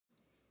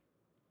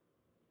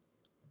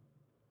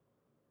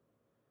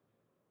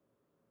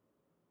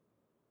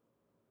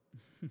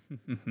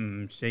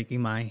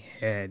Shaking my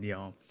head,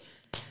 yo.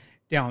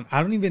 Down.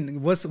 I don't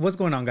even. What's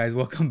going on, guys?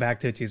 Welcome back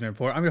to CHISME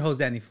Report. I'm your host,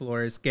 Danny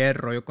Flores. Que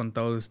rollo con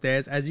todos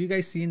ustedes? As you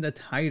guys see in the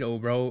title,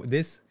 bro,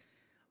 this,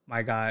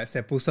 my God,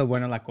 se puso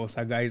buena la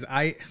cosa, guys.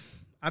 I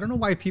don't know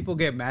why people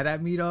get mad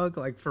at me, dog.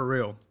 Like, for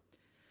real.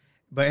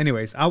 But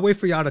anyways, I'll wait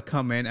for y'all to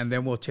come in and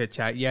then we'll chit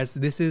chat. Yes,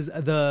 this is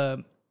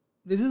a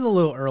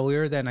little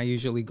earlier than I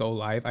usually go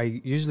live. I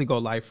usually go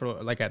live for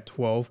like at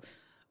 12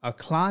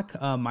 o'clock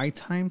my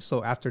time.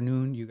 So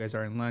afternoon, you guys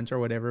are in lunch or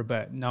whatever.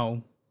 But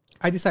no,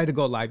 I decided to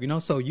go live,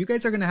 So you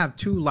guys are going to have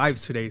 2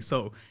 lives today.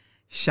 So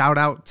shout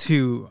out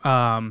to,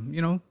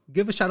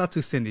 give a shout out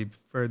to Cindy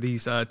for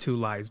these 2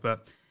 lives.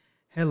 But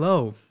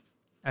hello,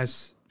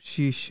 as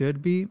she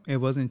should be. It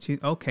wasn't she.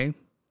 Okay.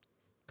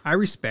 I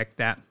respect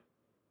that.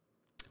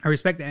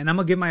 And I'm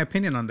gonna give my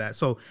opinion on that.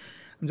 So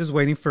I'm just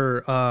waiting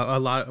for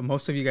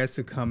most of you guys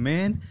to come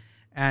in,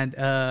 and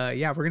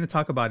yeah, we're gonna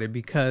talk about it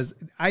because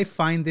I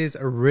find this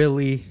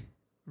really,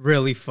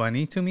 really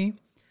funny to me.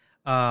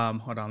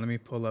 Hold on, let me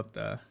pull up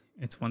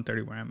it's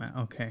 1:30 where I'm at.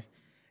 Okay,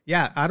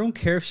 yeah, I don't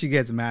care if she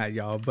gets mad,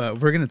 y'all,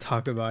 but we're gonna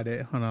talk about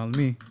it. Hold on, let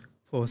me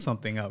pull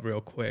something up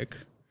real quick.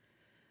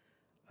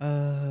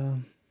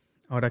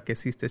 Ahora que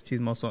sí estés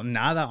chismoso.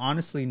 Nada,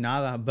 honestly,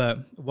 nada.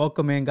 But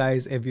welcome in,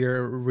 guys. If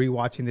you're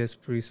rewatching this,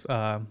 please,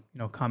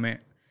 comment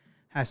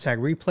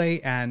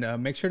 #replay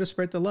and make sure to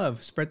spread the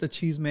love, spread the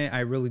chisme. I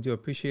really do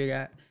appreciate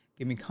that.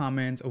 Give me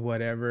comments or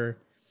whatever.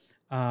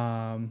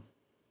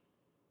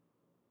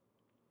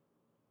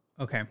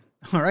 Okay,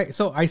 all right.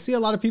 So I see a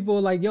lot of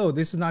people like, yo,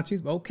 this is not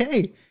chisme.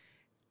 Okay,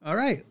 all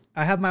right.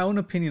 I have my own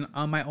opinion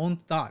on my own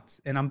thoughts,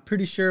 and I'm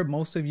pretty sure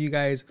most of you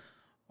guys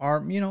are,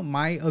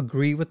 might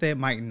agree with it,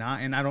 might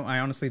not, and I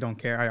honestly don't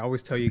care. I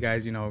always tell you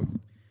guys, you're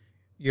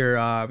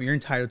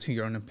entitled to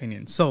your own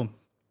opinion. So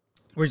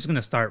we're just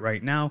gonna start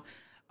right now.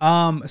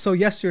 So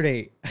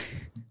yesterday,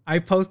 I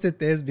posted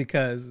this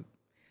because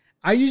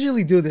I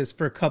usually do this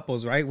for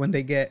couples, right? When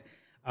they get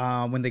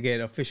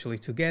officially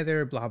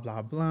together, blah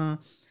blah blah.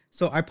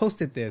 So I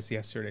posted this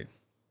yesterday,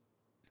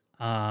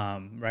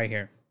 right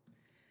here.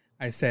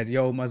 I said,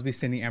 "Yo, must be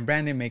Cindy and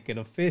Brandon, make it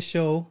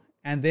official."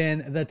 And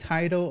then the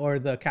title or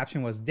the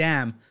caption was,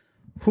 "Damn,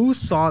 who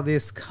saw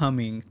this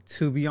coming?"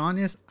 To be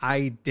honest,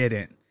 I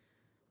didn't.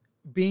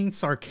 Being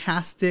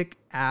sarcastic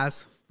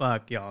as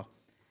fuck, y'all.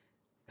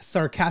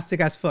 Sarcastic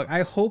as fuck.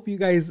 I hope you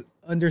guys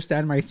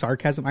understand my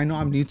sarcasm. I know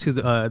I'm new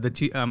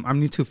to I'm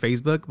new to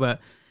Facebook,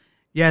 but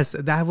yes,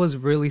 that was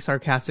really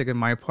sarcastic on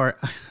my part.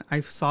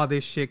 I saw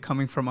this shit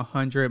coming from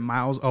 100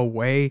 miles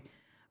away.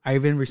 I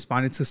even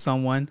responded to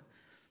someone,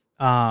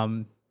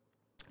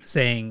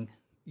 saying,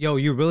 "Yo,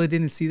 you really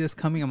didn't see this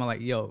coming?" I'm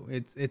like, "Yo,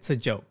 it's a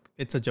joke.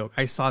 It's a joke.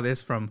 I saw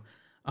this from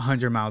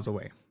 100 miles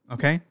away."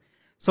 Okay.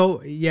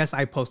 So yes,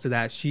 I posted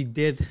that. She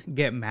did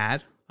get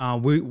mad.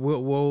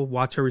 We'll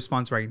watch her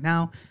response right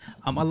now.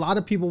 A lot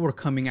of people were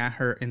coming at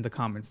her in the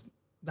comments.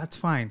 That's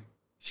fine.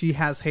 She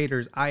has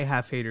haters. I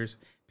have haters.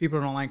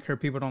 People don't like her.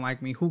 People don't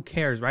like me. Who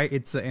cares, right?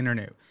 It's the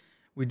internet.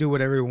 We do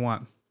whatever we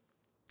want.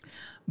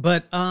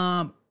 But,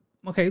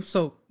 okay,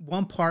 so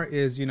one part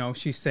is,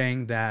 she's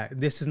saying that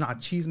this is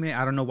not chisme.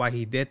 I don't know why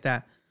he did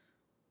that.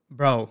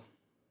 Bro,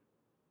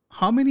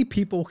 how many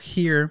people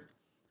here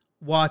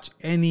watch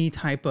any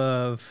type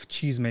of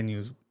chisme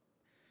news?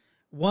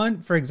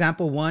 For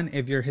example,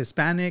 if you're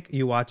Hispanic,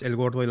 you watch El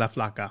Gordo y la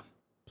Flaca.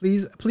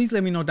 Please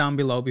let me know down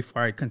below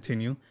before I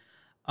continue.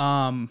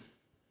 Let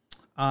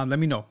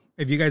me know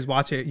if you guys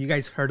watch it. You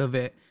guys heard of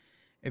it?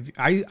 If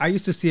I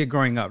used to see it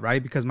growing up,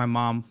 right? Because my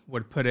mom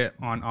would put it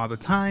on all the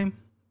time.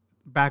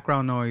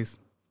 Background noise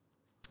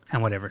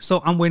and whatever.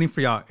 So I'm waiting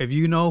for y'all. If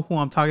you know who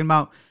I'm talking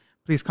about,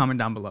 please comment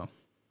down below.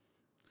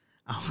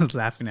 I was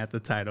laughing at the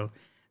title.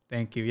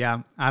 Thank you.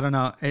 Yeah, I don't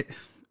know.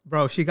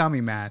 Bro, she got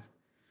me mad.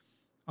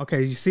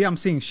 Okay, you see, I'm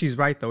seeing she's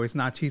right, though. It's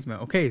not chisme.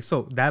 Okay,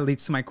 so that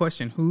leads to my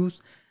question. Who's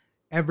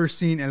ever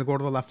seen El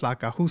Gordo La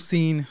Flaca? Who's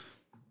seen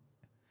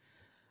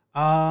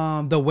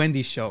the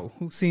Wendy show?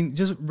 Who's seen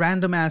just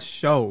random ass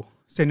show?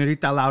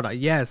 Señorita Laura.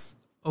 Yes.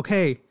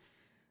 Okay.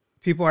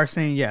 People are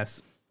saying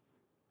yes.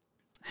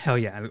 Hell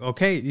yeah.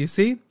 Okay, you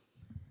see?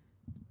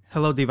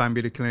 Hello, Divine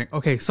Beauty Clinic.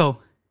 Okay, so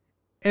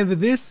if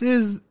this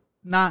is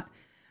not...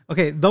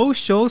 Okay, those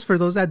shows, for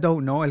those that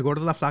don't know, El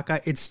Gordo La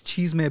Flaca, it's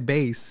chisme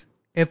base.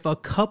 If a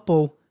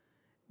couple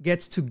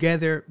gets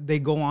together, they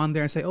go on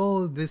there and say,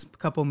 "Oh, this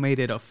couple made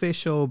it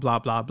official, blah,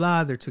 blah,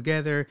 blah. They're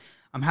together.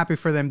 I'm happy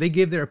for them." They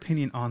give their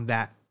opinion on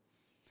that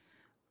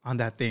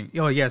thing.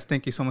 Oh, yes,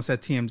 thank you. Someone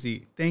said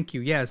TMZ. Thank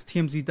you. Yes,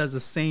 TMZ does the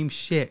same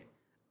shit.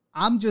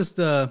 I'm just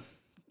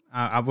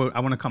I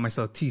want to call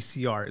myself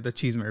TCR, the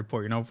Chisme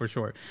Report, for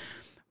short.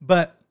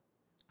 But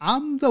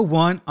I'm the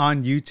one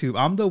on YouTube.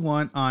 I'm the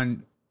one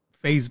on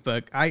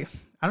Facebook. I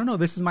don't know.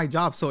 This is my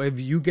job. So if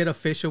you get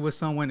official with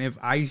someone, if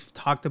I've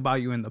talked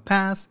about you in the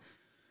past,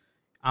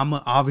 I'm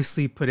going to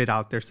obviously put it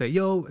out there. Say,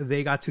 yo,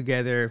 they got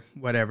together,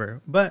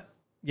 whatever. But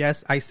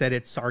yes, I said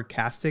it's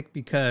sarcastic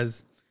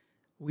because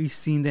we've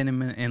seen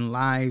them in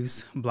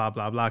lives, blah,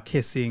 blah, blah,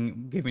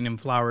 kissing, giving him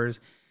flowers.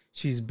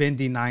 she's been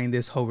denying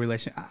this whole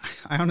relation.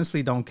 I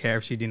honestly don't care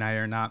if she denied it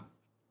or not.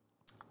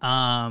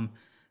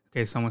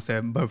 Okay, someone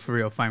said, but for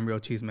real, find real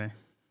CHISME.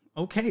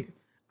 Okay,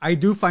 I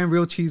do find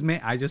real CHISME.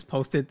 I just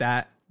posted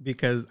that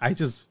because I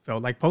just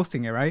felt like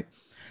posting it, right?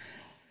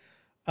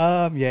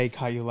 Yeah, he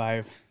caught you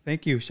live.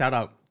 Thank you. Shout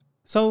out.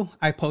 So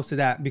I posted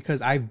that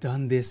because I've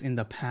done this in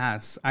the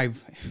past.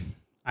 I've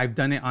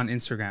done it on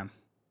Instagram.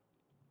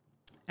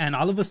 And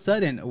all of a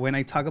sudden, when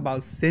I talk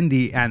about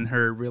Cindy and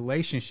her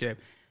relationship,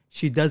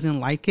 she doesn't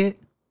like it.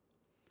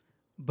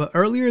 But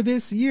earlier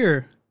this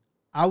year,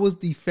 I was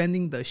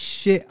defending the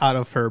shit out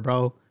of her,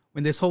 bro.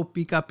 When this whole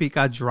Pika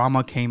Pika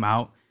drama came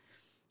out,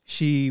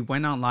 she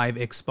went on live,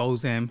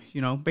 exposed him.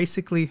 You know,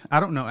 basically, I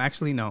don't know.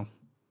 Actually, no.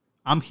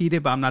 I'm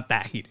heated, but I'm not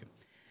that heated.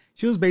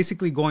 She was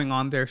basically going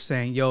on there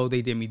saying, yo,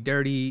 they did me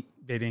dirty.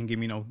 They didn't give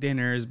me no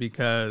dinners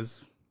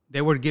because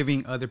they were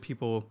giving other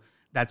people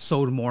that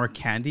sold more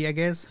candy, I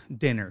guess,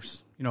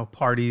 dinners, you know,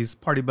 parties,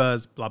 party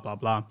buzz, blah, blah,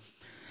 blah.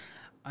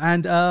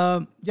 And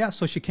yeah,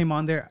 so she came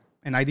on there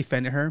and I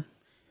defended her.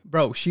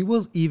 Bro, she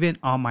was even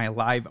on my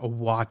live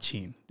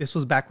watching. This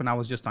was back when I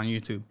was just on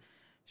YouTube.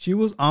 She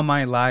was on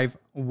my live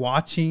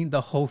watching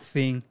the whole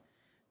thing,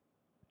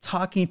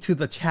 talking to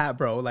the chat,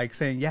 bro, like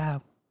saying, yeah,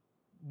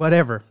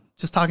 whatever,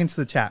 just talking to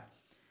the chat.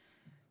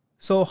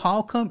 So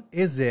how come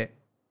is it,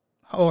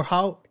 or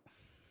how,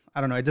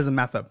 I don't know, it doesn't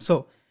math up.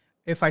 So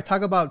if I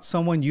talk about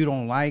someone you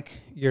don't like,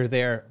 you're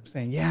there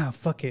saying, yeah,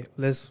 fuck it,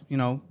 let's, you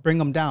know, bring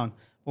them down.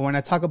 But when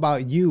I talk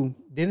about you,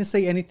 didn't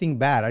say anything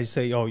bad. I just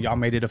say, oh, y'all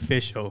made it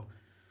official.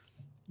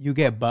 You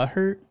get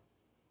butthurt?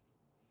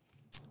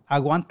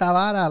 Aguanta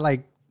vara.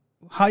 Like,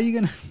 how you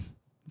gonna,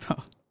 bro?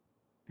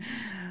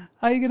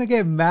 How you gonna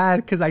get mad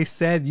because I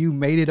said you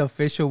made it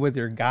official with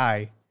your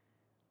guy?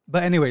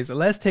 But anyways,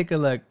 let's take a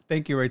look.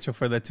 Thank you, Rachel,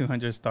 for the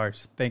 200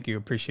 stars. Thank you.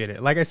 Appreciate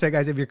it. Like I said,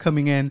 guys, if you're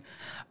coming in,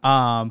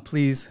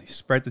 please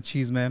spread the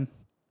CHISME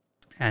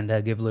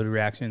and give little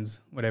reactions,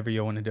 whatever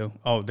you want to do.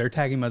 Oh, their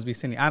tagging must be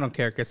Cindy. I don't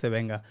care. Que se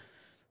venga.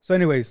 So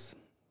anyways,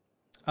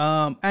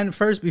 and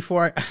first,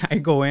 before I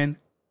go in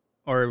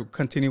or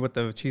continue with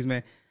the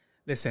CHISME,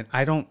 listen,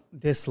 I don't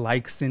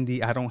dislike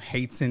Cindy. I don't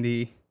hate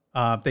Cindy.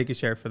 Thank you,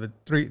 Sheriff, for the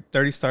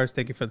 30 stars.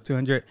 Thank you for the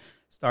 200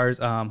 stars.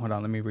 Hold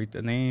on. Let me read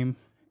the name.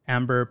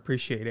 Amber,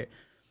 appreciate it.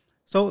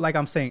 So like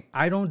I'm saying,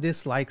 I don't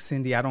dislike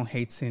Cindy. I don't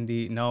hate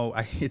Cindy. No,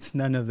 it's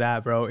none of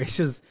that, bro. It's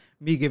just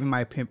me giving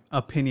my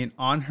opinion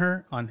on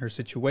her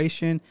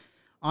situation.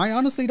 I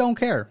honestly don't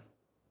care.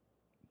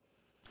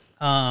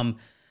 But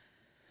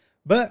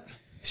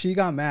she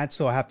got mad,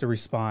 so I have to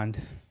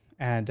respond.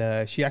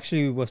 And she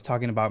actually was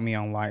talking about me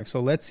on live.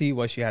 So let's see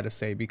what she had to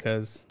say,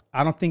 because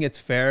I don't think it's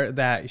fair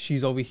that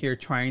she's over here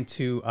trying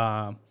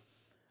to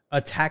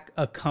attack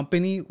a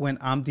company when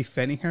I'm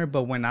defending her,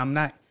 but when I'm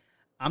not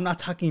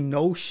talking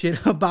no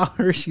shit about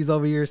her, she's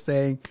over here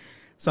saying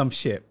some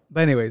shit.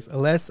 But anyways,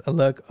 let's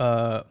look.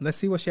 Let's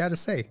see what she had to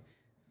say.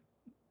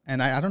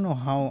 And I don't know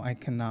how I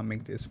cannot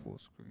make this full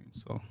screen.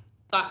 So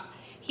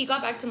he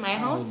got back to my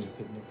house.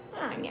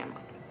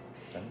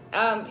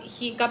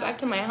 He got back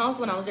to my house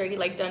when I was already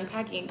like done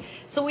packing.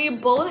 So we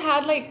both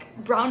had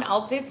like brown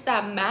outfits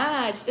that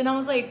matched, and I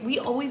was like, we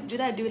always do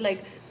that, dude.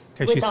 Like,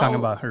 because she's talking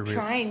about her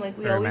trying, like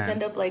we always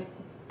end up like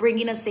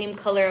bringing a same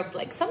color of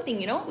like something,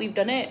 you know. We've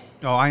done it.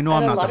 Oh, I know.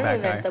 I'm not the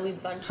bad guy. A lot of events that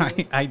we've gone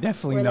to. I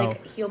definitely know.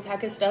 Like, he'll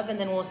pack his stuff and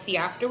then we'll see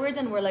afterwards,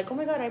 and we're like, oh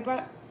my god, I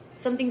brought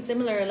something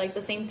similar, like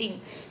the same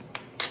thing.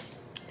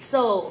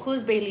 So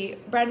who's Bailey?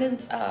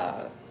 Brandon's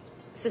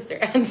sister.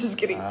 I'm just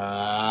kidding.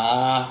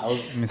 I'm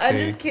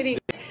just kidding.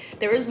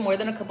 There was more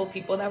than a couple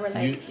people that were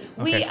like,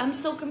 wait, I'm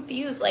so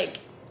confused.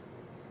 Like,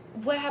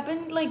 what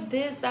happened? Like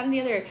this, that, and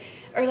the other.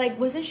 Or like,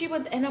 wasn't she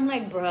with? And I'm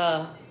like,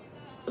 bruh,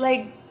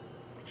 like,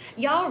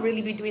 y'all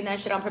really be doing that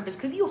shit on purpose,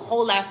 because you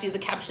whole ass see the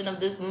caption of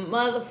this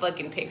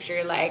motherfucking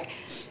picture. Like,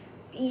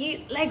 you,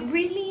 like,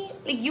 really,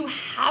 like, you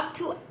have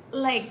to,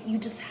 like, you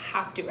just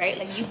have to, right?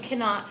 Like, you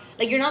cannot,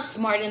 like, you're not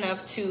smart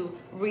enough to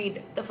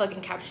read the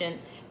fucking caption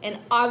and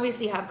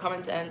obviously have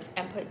common sense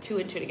and put two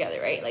and two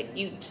together, right? Like,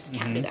 you just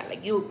can't do that.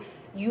 Like, you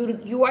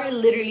are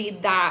literally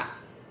that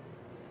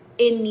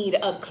in need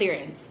of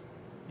clearance.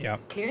 Yeah.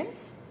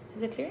 Clearance?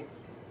 Is it clearance?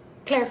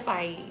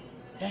 Clarify.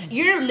 Yeah.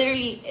 You're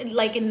literally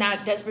like in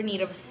that desperate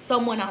need of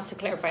someone else to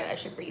clarify that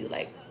shit for you.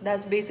 Like,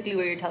 that's basically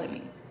what you're telling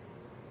me.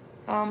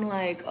 I'm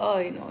like, oh,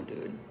 you know,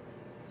 dude.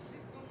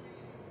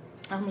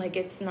 I'm like,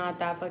 it's not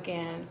that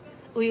fucking.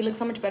 Oh, you look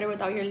so much better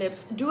without your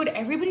lips, dude.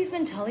 Everybody's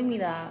been telling me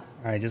that.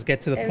 All right, just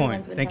get to the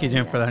point. Thank you,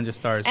 Jim, for the 100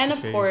 stars. And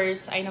of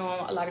course, I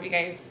know a lot of you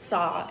guys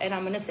saw, and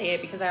I'm gonna say it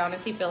because I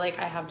honestly feel like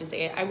I have to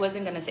say it. I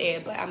wasn't gonna say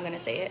it, but I'm gonna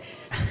say it.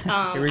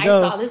 Here we I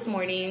go. saw this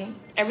morning.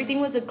 Everything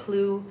was a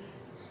clue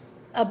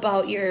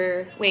about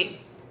your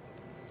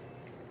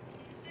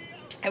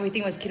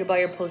everything was cute about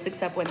your post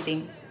except one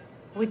thing.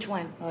 Which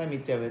one? Happy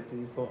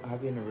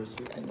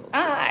anniversary.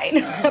 I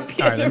know.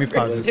 Happy All right, let me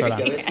pause this. Hold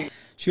anniversary. on.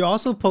 She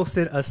also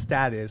posted a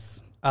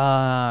status,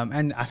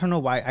 and I don't know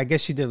why. I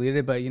guess she deleted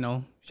it, but you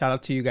know, shout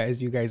out to you guys.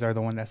 You guys are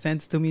the one that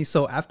sent it to me.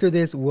 So after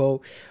this,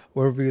 we'll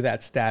review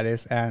that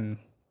status, and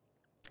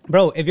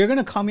Bro, if you're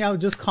gonna call me out,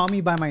 just call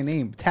me by my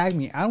name. Tag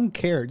me. I don't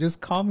care. Just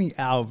call me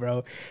out,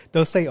 bro.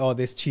 Don't say, oh,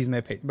 this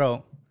CHISME page.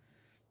 Bro,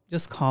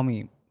 just call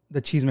me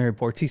the CHISME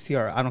report,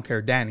 TCR. I don't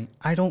care. Danny.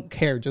 I don't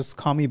care. Just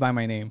call me by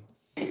my name.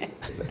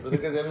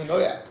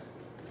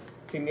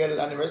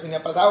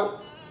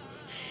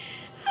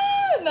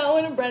 Now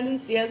when Brandon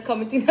sees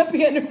commenting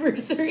happy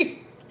anniversary.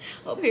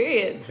 Oh,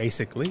 period.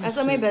 Basically. That's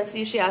what my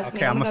bestie, she asked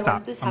me, I'm oh my gonna God, when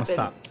stop. did this I'm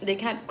gonna happen? stop. They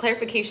can't,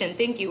 clarification,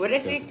 thank you. What did I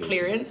say?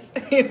 Clearance?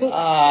 What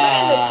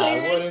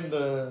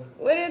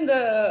in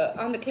the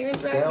On the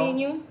clearance rack, me and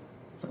you?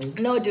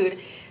 No, dude.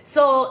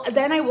 So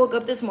then I woke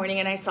up this morning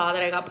and I saw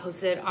that I got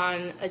posted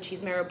on a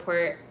CHISME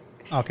report.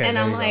 Okay, and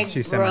I'm like,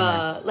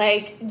 bruh,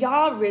 like,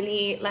 y'all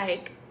really,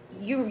 like,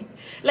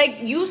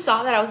 you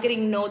saw that I was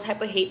getting no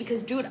type of hate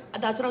because, dude,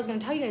 that's what I was gonna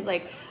tell you guys.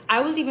 Like, I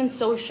was even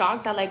so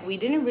shocked that, like, we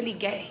didn't really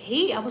get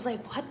hate. I was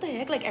like, what the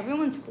heck? Like,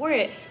 everyone's for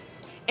it.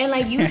 And,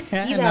 like, you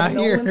see that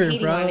no one's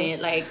hating on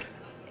it. Like,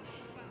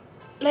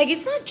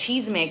 it's not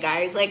CHISME,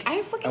 guys. Like,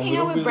 I fucking hang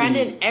out with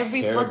Brandon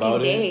every fucking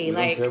day. We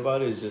like, don't care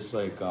about it. It's just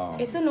like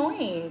it's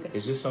annoying.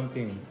 It's just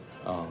something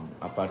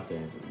aparte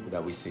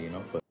that we see, you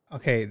know. But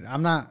okay, I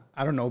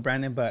don't know,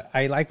 Brandon, but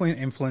I like when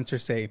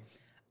influencers say,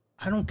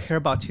 I don't care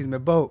about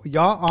CHISME, but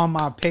y'all on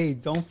my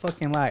page, don't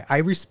fucking lie. I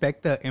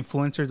respect the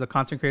influencers, the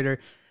content creator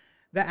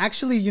that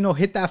actually, you know,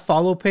 hit that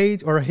follow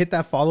page or hit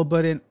that follow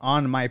button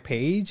on my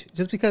page.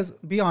 Just because,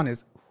 be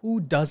honest,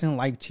 who doesn't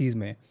like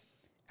CHISME?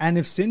 And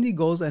if Cindy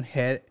goes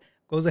ahead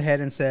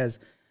and says,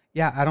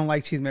 yeah, I don't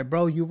like CHISME,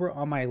 bro, you were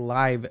on my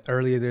live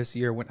earlier this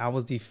year when I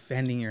was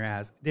defending your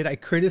ass. Did I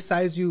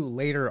criticize you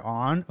later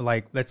on,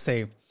 like, let's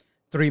say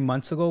 3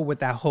 months ago with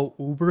that whole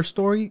Uber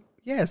story?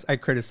 Yes, I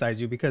criticized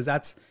you because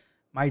that's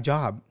my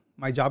job.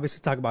 My job is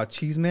to talk about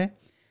CHISME,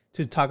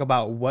 to talk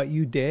about what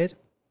you did,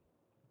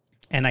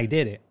 and I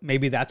did it.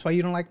 Maybe that's why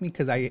you don't like me,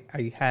 because I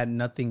had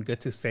nothing good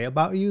to say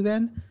about you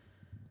then.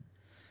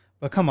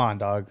 But come on,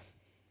 dog.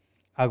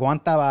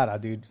 Aguanta vara,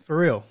 dude. For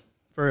real.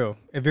 For real.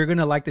 If you're going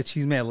to like the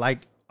CHISME,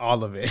 like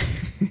all of it.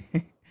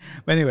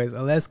 But anyways,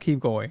 let's keep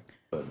going.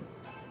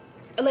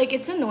 Like,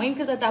 it's annoying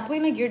because at that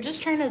point, like, you're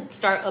just trying to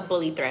start a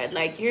bully thread.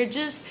 Like, you're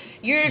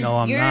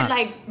not.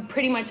 like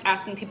pretty much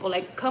asking people,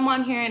 like, come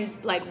on here and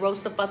like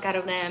roast the fuck out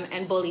of them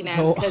and bully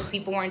them because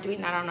people weren't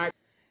doing that on our.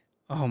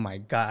 Oh my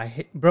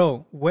God,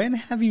 bro, when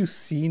have you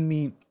seen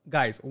me,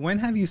 guys, when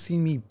have you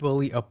seen me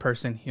bully a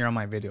person here on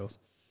my videos?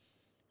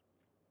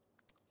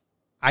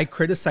 I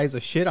criticize the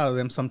shit out of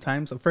them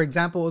sometimes. For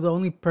example, the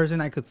only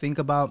person I could think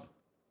about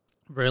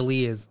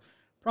really is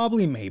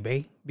probably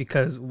Maybe,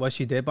 because what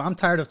she did, but I'm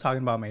tired of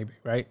talking about Maybe,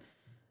 right?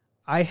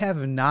 I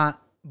have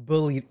not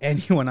bullied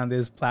anyone on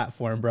this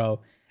platform, bro.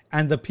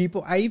 And the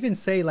people, I even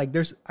say, like,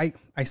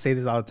 I say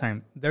this all the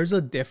time. There's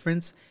a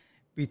difference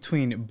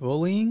between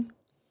bullying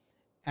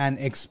and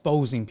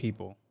exposing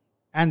people.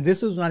 And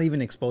this was not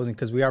even exposing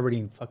because we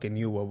already fucking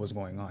knew what was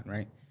going on,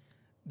 right?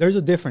 There's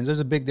a difference. There's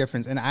a big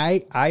difference. And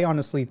I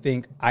honestly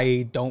think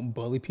I don't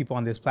bully people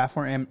on this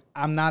platform. And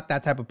I'm not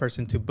that type of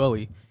person to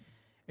bully.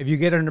 If you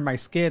get under my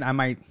skin, I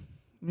might,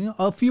 you know,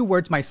 a few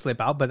words might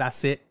slip out, but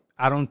that's it.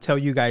 I don't tell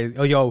you guys,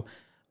 oh, yo,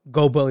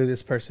 go bully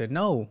this person.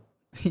 No.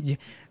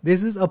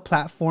 This is a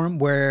platform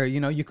where, you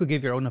know, you could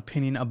give your own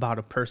opinion about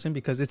a person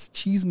because it's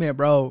CHISME,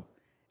 bro.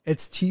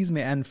 It's CHISME.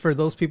 And for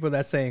those people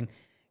that's saying,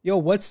 yo,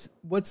 what's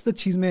the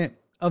CHISME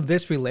of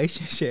this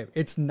relationship?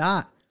 It's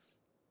not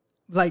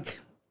like,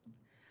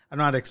 I don't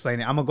know how to explain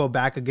it. I'm gonna go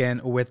back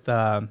again with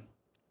the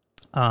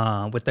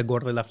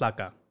Gordo y la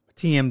Flaca,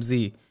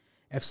 TMZ.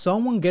 If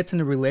someone gets in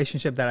a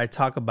relationship that I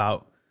talk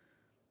about,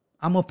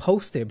 I'm gonna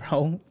post it,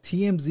 bro.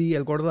 TMZ,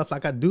 El Gordo y la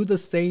Flaca, do the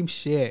same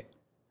shit.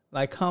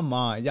 Like, come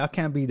on, y'all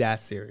can't be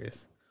that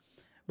serious.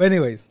 But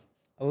anyways,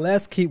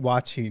 let's keep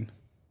watching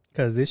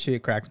because this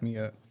shit cracks me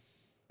up.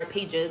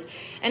 Pages,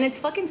 and it's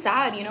fucking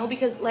sad, you know,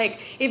 because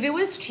like if it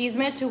was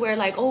CHISME to where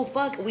like, oh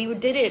fuck, we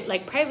did it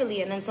like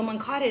privately and then someone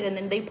caught it and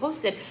then they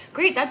posted,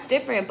 great, that's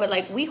different. But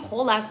like we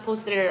whole ass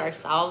posted it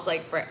ourselves,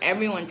 like for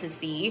everyone to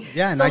see.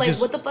 Yeah, so like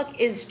what the fuck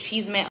is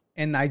CHISME?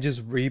 And I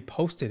just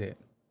reposted it.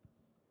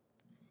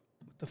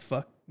 What the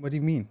fuck? What do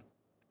you mean?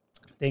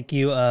 Thank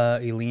you,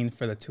 Eileen,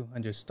 for the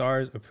 200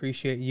 stars.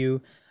 Appreciate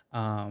you.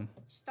 Star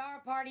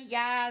party,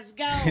 guys,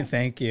 go.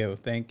 Thank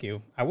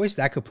you. I wish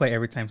that could play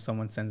every time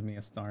someone sends me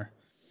a star.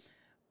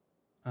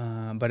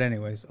 But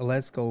anyways,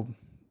 let's go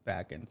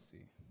back and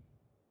see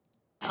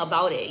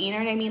about it. You know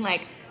what I mean?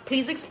 Like,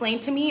 please explain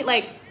to me.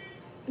 Like,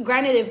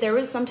 granted, if there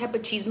was some type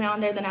of CHISME on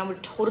there, then I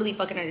would totally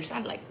fucking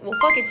understand. Like, well,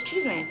 fuck, it's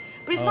CHISME.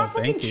 But it's not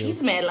fucking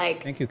CHISME.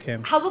 Like, thank you,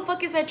 Kim. How the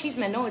fuck is that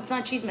CHISME? No, it's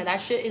not CHISME.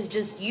 That shit is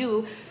just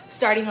you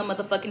starting a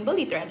motherfucking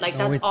bully thread. Like,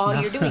 that's all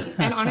you're doing.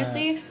 And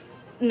honestly,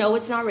 no,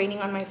 it's not raining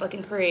on my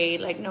fucking parade.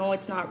 Like, no,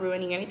 it's not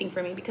ruining anything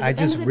for me. Because at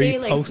the end of the day,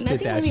 like,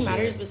 nothing really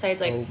matters besides,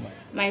 like,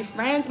 my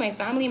friends, my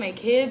family, my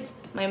kids,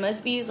 my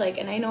must-be's. Like,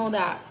 and I know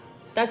that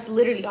that's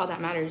literally all that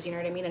matters. You know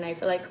what I mean? And I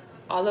feel like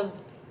all of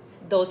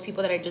those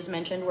people that I just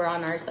mentioned were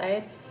on our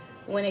side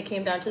when it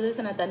came down to this.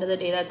 And at the end of the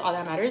day, that's all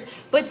that matters.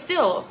 But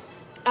still,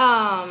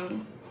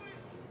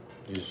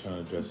 You're just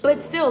trying to dress it But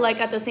up. still,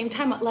 like, at the same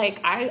time, like,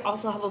 I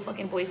also have a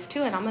fucking voice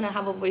too, and I'm gonna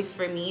have a voice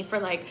for me, for,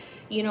 like,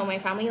 you know, my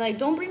family. Like,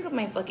 don't bring up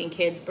my fucking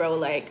kids, bro.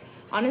 Like,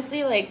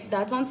 honestly, like,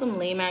 that's on some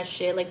lame ass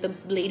shit. Like, the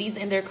ladies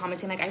in there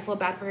commenting, like, I feel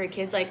bad for her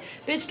kids. Like,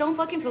 bitch, don't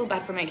fucking feel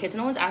bad for my kids.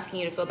 No one's asking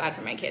you to feel bad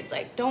for my kids.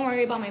 Like, don't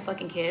worry about my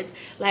fucking kids.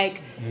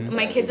 Like,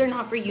 my kids are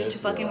not for you to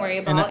fucking worry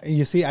about. And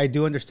you see, I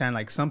do understand,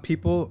 like, some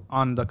people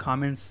on the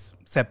comments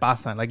se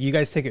pasan. Like, you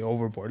guys take it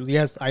overboard.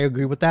 Yes, I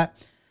agree with that.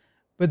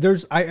 But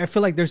I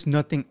feel like there's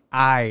nothing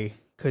I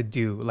could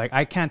do. Like,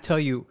 I can't tell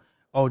you,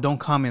 oh, don't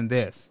comment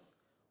this.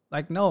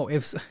 Like, no,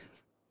 if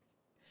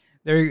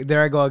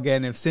there I go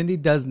again. If Cindy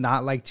does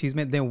not like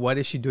Chisme, then what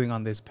is she doing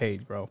on this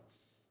page, bro?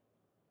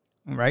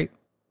 Right?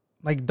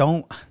 Like,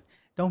 don't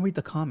read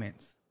the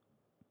comments.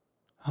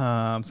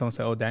 Someone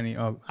said, oh, Danny,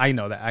 oh, I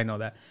know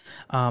that.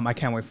 I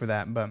can't wait for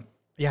that. But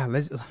yeah,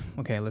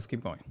 let's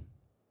keep going.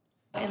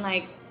 And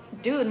like,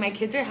 dude, my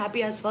kids are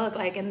happy as fuck.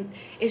 Like, and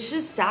it's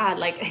just sad.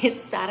 Like,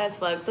 it's sad as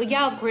fuck. So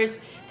yeah, of course,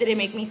 did it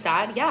make me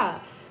sad? Yeah.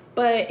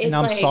 But it's and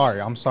I'm like,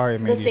 sorry.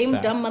 It made the same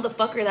sad. dumb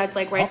motherfucker that's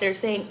like right there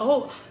saying,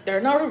 "Oh, they're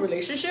not a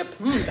relationship.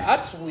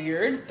 That's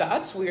weird.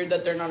 That's weird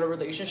that they're not a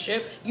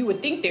relationship. You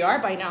would think they are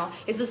by now."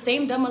 It's the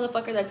same dumb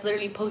motherfucker that's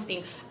literally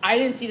posting, "I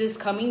didn't see this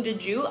coming.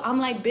 Did you?" I'm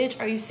like, bitch,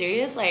 are you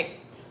serious? Like,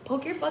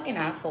 poke your fucking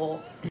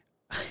asshole.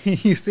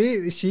 You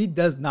see, she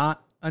does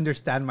not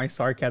understand my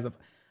sarcasm.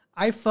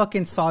 I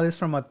fucking saw this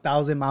from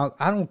 1,000 miles.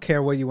 I don't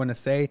care what you want to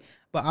say,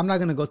 but I'm not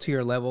going to go to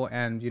your level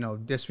and, you know,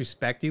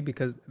 disrespect you,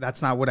 because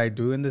that's not what I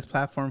do in this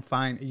platform.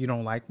 Fine. You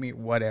don't like me,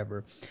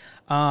 whatever.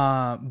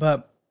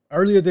 But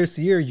earlier this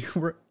year,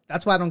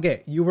 that's why I don't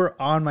get, you were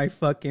on my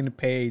fucking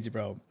page,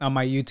 bro, on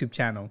my YouTube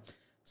channel,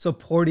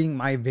 supporting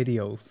my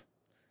videos.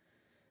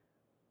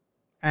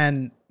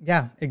 And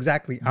yeah,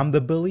 exactly. I'm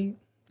the bully.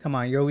 Come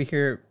on. You're over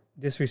here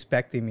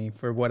disrespecting me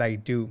for what I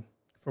do,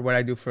 for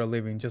a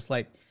living. Just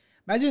like,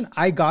 imagine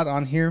I got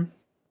on here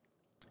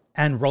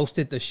and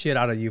roasted the shit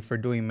out of you for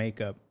doing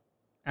makeup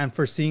and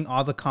for seeing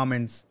all the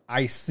comments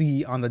I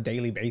see on the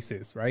daily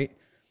basis, right?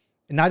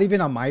 And not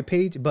even on my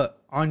page,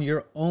 but on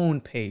your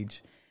own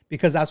page,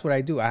 because that's what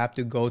I do. I have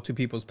to go to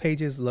people's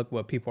pages, look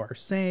what people are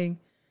saying.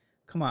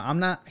 Come on, I'm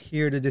not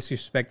here to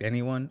disrespect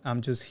anyone.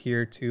 I'm just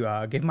here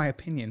to give my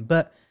opinion.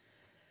 But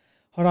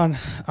hold on,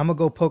 I'm gonna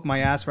go poke my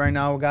ass right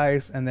now,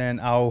 guys, and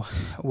then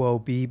we'll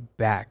be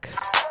back.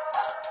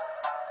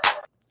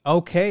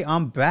 Okay,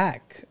 I'm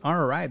back.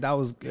 All right, that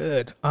was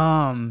good.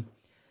 But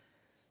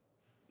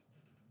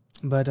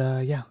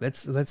yeah,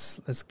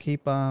 let's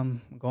keep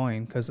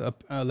going, because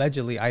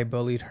allegedly I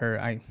bullied her.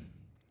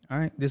 All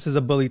right, this is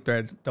a bully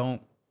thread.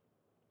 Don't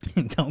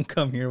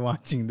come here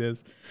watching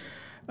this.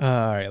 All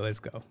right, let's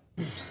go.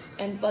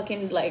 And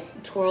fucking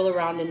like twirl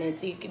around in it,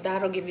 so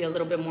that'll give you a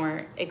little bit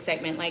more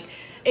excitement. Like,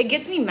 it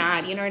gets me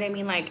mad, you know what I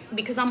mean? Like,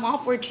 because I'm all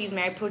for CHISME.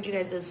 I've told you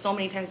guys this so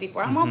many times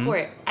before. I'm all for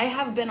it. I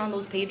have been on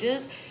those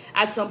pages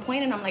at some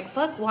point, and I'm like,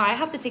 fuck, well, I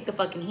have to take the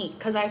fucking heat,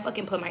 because I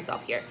fucking put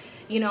myself here,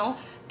 you know?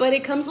 But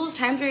it comes those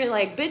times where you're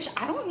like, bitch,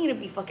 I don't need to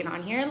be fucking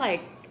on here.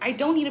 Like, I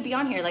don't need to be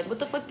on here. Like, what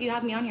the fuck do you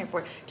have me on here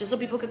for? Just so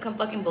people could come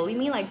fucking bully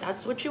me? Like,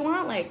 that's what you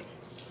want? Like,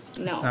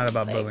 no. It's not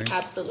about like, bullying.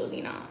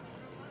 Absolutely not.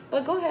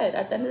 But go ahead.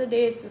 At the end of the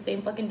day, it's the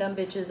same fucking dumb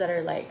bitches that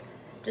are like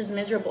just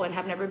miserable and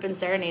have never been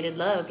serenaded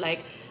love.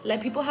 Like, let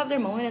people have their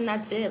moment, and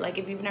that's it. Like,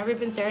 if you've never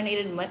been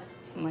serenaded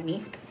money,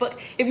 what the fuck?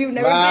 If you've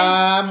never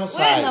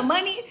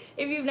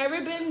if you've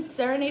never been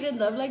serenaded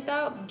love like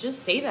that,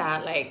 just say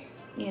that. Like,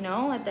 you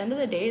know, at the end of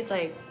the day, it's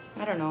like,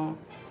 I don't know.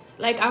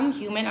 Like, I'm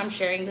human. I'm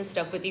sharing this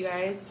stuff with you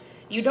guys.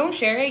 You don't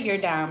share it, you're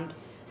damned.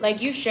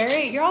 Like, you share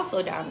it, you're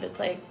also damned.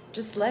 It's like,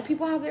 just let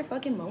people have their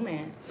fucking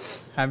moment.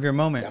 Have your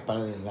moment.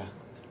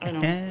 I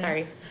know.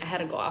 Sorry, I had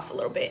to go off a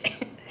little bit.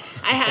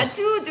 I had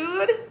to,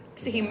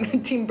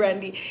 dude. Team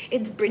Brandy.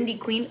 It's Brandy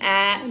Queen. No,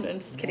 I'm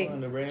just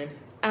kidding.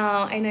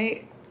 I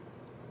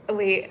know.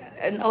 Wait,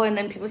 and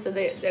then people said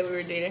that we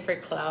were doing it for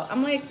clout.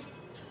 I'm like,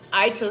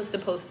 I chose to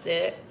post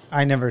it.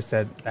 I never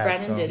said that.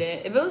 Brandon did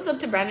it. If it was up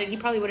to Brandon, he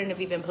probably wouldn't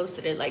have even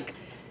posted it, like,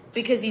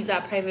 because he's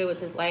that private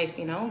with his life,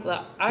 you know.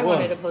 But I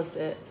wanted to post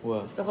it.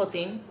 What? The whole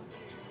thing.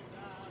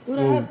 Dude,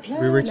 I had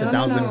plans. We reached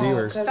 1,000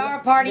 viewers. Star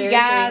party,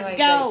 guys, like,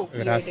 go! You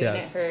were doing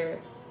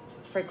it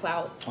for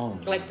clout. Oh,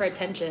 like, for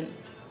attention.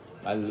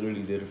 I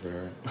literally did it for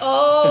her.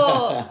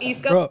 Oh,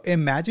 Isco. Bro,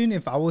 imagine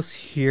if I was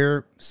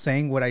here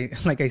saying what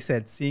like I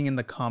said, seeing in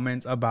the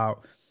comments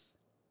about,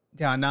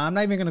 yeah, no, I'm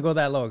not even gonna go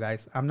that low,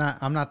 guys. I'm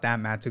not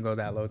that mad to go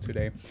that low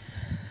today.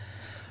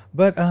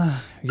 But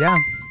yeah.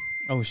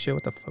 Oh shit,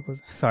 what the fuck was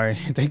that? Sorry.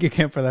 Thank you,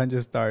 Ken, for the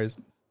 100 stars.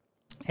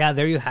 Yeah,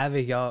 there you have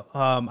it, y'all.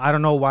 I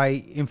don't know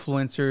why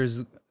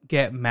influencers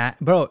get mad.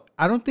 Bro,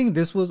 I don't think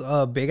this was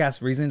a big ass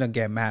reason to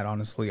get mad,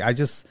 honestly. I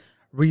just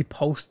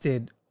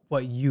reposted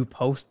what you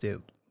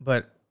posted,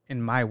 but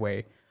in my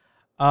way.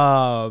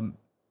 Yeah,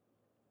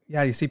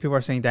 you see people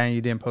are saying, Danny,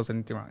 you didn't post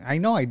anything wrong. I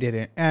know I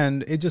didn't.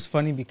 And it's just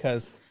funny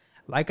because,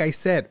 like I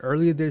said,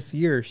 earlier this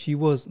year, she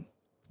was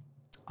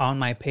on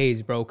my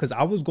page, bro, because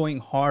I was going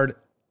hard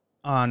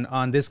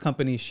on this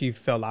company she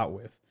fell out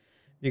with.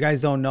 You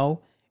guys don't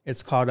know,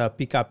 It's called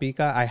Pika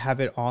Pika. I have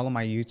it all on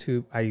my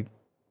YouTube. I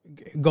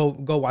go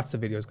watch the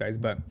videos, guys.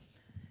 But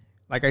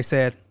like I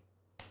said,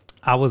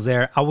 I was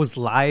there. I was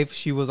live.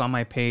 She was on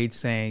my page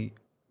saying,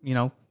 you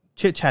know,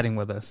 chit chatting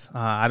with us.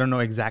 I don't know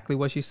exactly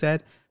what she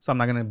said, so I'm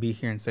not gonna be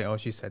here and say, oh,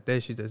 she said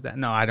this, she does that.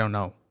 No, I don't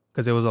know,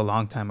 because it was a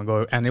long time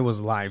ago and it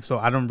was live. So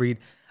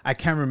I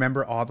can't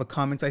remember all the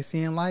comments I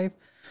see in live.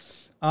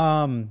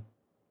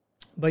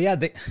 But yeah,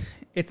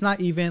 it's not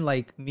even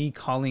like me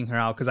calling her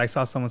out, because I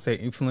saw someone say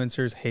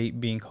influencers hate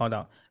being called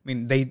out. I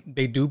mean, they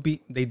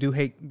do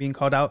hate being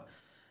called out,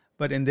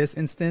 but in this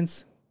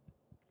instance,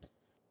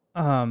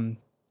 I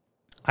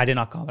did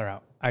not call her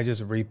out. I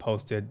just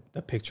reposted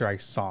the picture I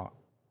saw,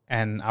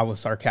 and I was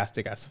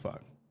sarcastic as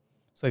fuck.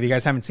 So if you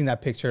guys haven't seen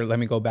that picture, let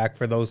me go back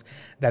for those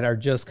that are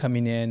just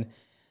coming in.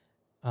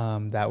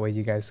 That way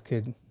you guys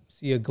could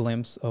see a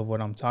glimpse of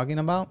what I'm talking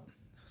about.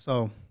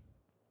 So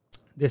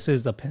this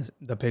is the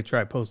picture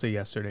I posted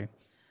yesterday.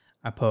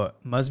 I put,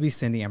 must be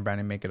Cindy and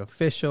Brandon, make it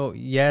official.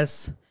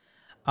 Yes.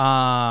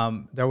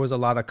 There was a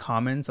lot of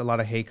comments, a lot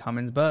of hate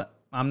comments, but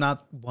I'm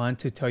not one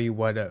to tell you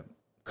what to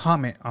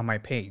comment on my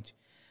page.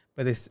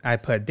 But this, I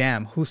put,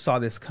 damn, who saw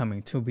this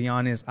coming? To be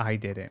honest, I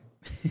didn't.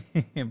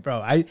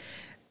 Bro,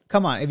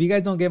 come on. If you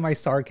guys don't get my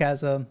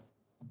sarcasm,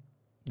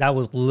 that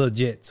was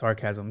legit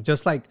sarcasm.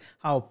 Just like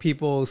how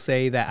people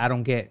say that I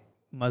don't get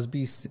must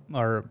be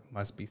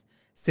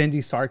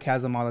Cindy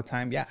sarcasm all the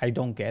time. Yeah, I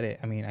don't get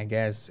it. I mean, I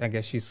guess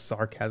she's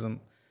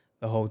sarcasm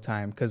the whole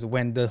time. Because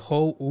when the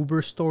whole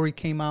Uber story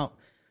came out,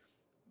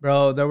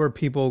 bro, there were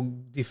people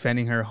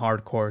defending her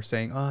hardcore,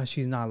 saying, oh,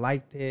 she's not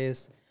like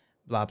this,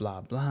 blah,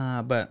 blah,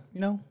 blah. But, you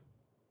know.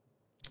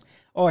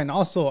 Oh, and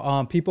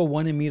also, people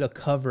wanted me to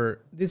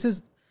cover. This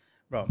is,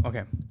 bro,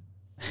 okay.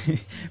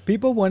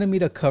 People wanted me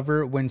to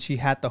cover when she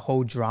had the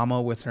whole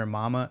drama with her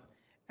mama.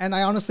 And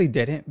I honestly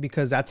didn't,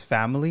 because that's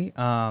family.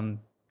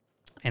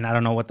 And I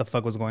don't know what the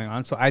fuck was going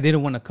on. So I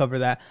didn't want to cover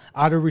that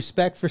out of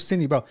respect for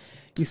Cindy, bro.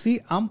 You see,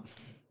 I'm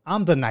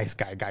the nice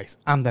guy, guys.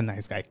 I'm the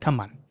nice guy. Come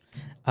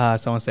on.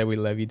 Someone said, we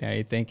love you,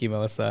 Danny. Thank you,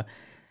 Melissa.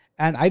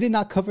 And I did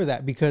not cover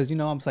that because, you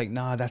know, I'm like,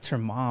 nah, that's her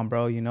mom,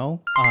 bro, you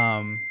know?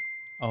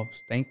 Oh,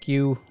 thank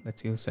you.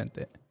 Let's see who sent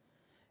it.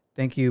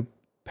 Thank you,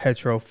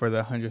 Petro, for the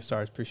 100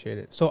 stars. Appreciate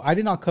it. So I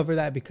did not cover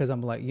that because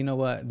I'm like, you know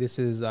what? This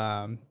is,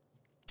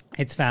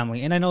 it's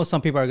family. And I know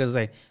some people are going to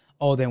say,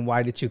 oh, then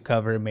why did you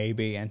cover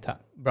maybe? And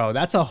bro,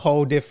 that's a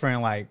whole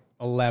different, like,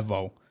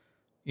 level,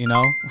 you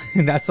know?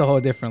 That's a whole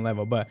different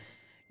level. But,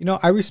 you know,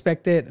 I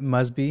respect it.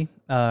 Must be,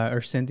 or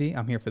Cindy.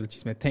 I'm here for the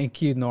CHISME.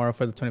 Thank you, Nora,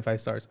 for the 25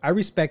 stars. I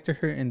respected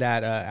her in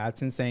that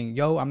AdSense saying,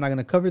 yo, I'm not going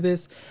to cover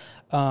this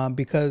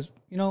because,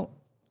 you know,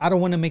 I don't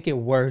want to make it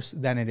worse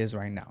than it is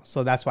right now.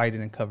 So that's why I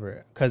didn't cover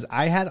it. Because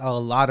I had a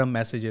lot of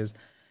messages,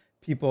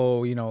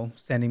 people, you know,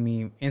 sending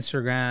me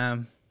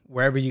Instagram,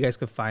 wherever you guys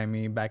could find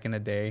me back in the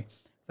day.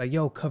 It's like,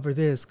 yo, cover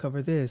this,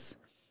 cover this.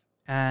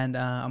 And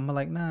I'm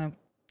like, nah,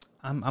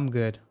 I'm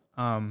good.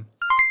 I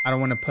don't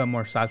want to put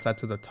more salsa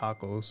to the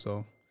tacos.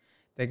 So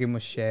thank you,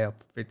 Michelle,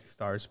 for 50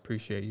 stars.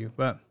 Appreciate you.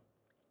 But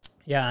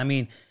yeah, I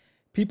mean,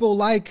 people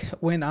like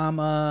when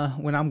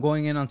I'm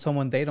going in on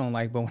someone they don't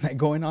like, but when I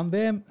go in on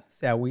them,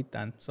 se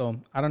agüitan. So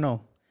I don't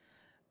know.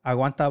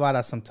 Aguanta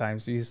vara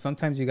sometimes.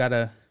 Sometimes you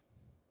gotta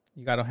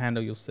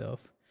handle yourself.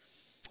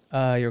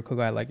 You're a cool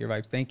guy. I like your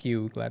vibes. Thank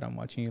you. Glad I'm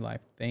watching you live.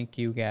 Thank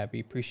you,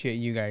 Gabby. Appreciate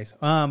you guys.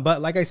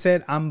 But like I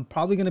said, I'm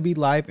probably gonna be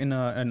live in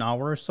an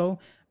hour or so.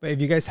 But if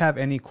you guys have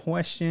any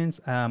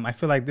questions, I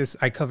feel like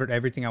I covered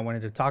everything I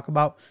wanted to talk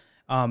about.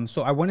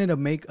 So I wanted to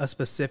make a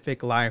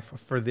specific live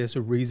for this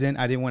reason.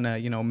 I didn't want to,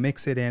 you know,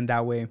 mix it in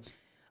that way.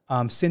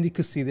 Cindy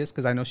could see this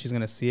because I know she's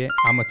going to see it.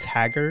 I'm a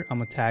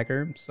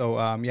tagger.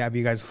 So, yeah, if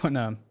you guys want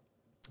to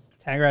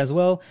tag her as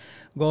well,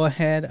 go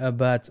ahead.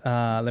 But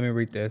let me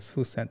read this.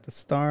 Who sent the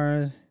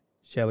star?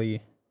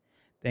 Shelly.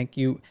 Thank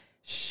you,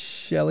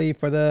 Shelly,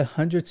 for the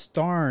 100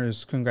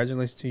 stars.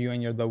 Congratulations to you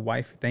and you're the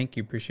wife. Thank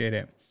you. Appreciate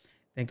it.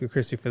 Thank you,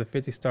 Christy, for the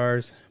 50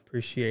 stars.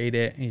 Appreciate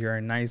it. You're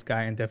a nice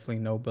guy and definitely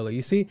no bully.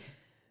 You see,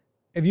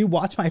 if you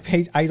watch my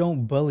page, I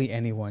don't bully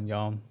anyone,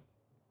 y'all.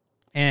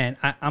 And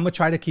I'm going to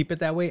try to keep it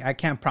that way. I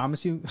can't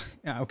promise you.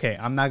 Okay,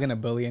 I'm not going to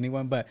bully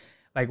anyone. But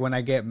like when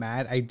I get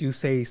mad, I do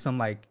say some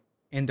like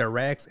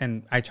indirects.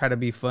 And I try to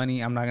be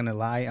funny. I'm not going to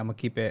lie. I'm going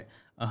to keep it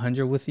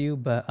 100 with you.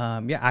 But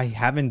yeah, I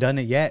haven't done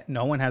it yet.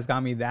 No one has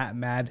got me that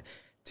mad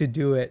to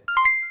do it.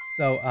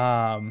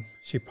 So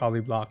she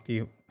probably blocked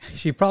you.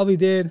 She probably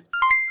did.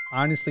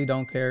 Honestly,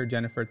 don't care.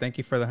 Jennifer, thank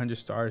you for the 100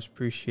 stars.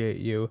 Appreciate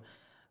you.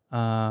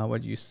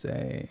 What'd you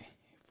say?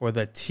 For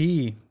the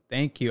tea,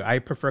 thank you. I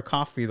prefer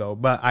coffee though,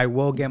 but I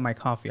will get my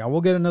coffee. I will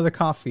get another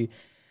coffee.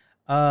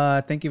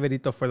 Thank you,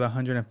 Verito, for the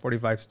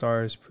 145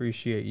 stars.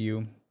 Appreciate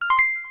you.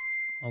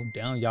 Oh,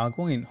 damn, y'all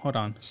going, hold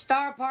on.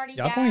 Star party,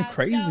 y'all going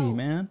crazy,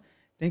 man.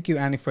 Thank you,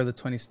 Annie, for the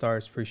 20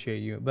 stars. Appreciate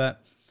you.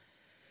 But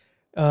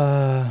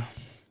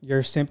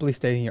you're simply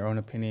stating your own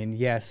opinion.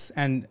 Yes.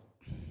 And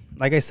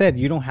like I said,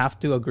 you don't have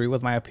to agree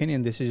with my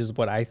opinion. This is just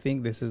what I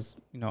think. This is,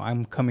 you know,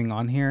 I'm coming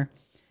on here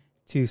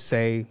to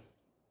say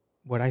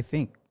what I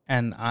think.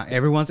 And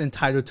everyone's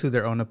entitled to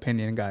their own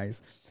opinion,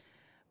 guys.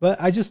 But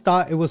I just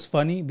thought it was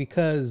funny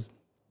because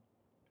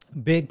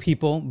big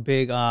people,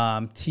 big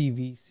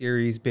TV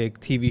series, big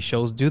TV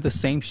shows do the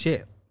same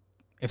shit.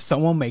 If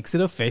someone makes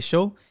it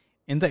official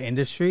in the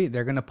industry,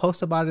 they're going to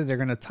post about it. They're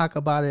going to talk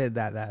about it,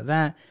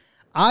 that.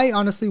 I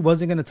honestly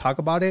wasn't going to talk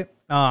about it.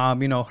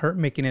 Her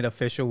making it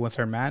official with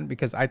her man,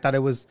 because I thought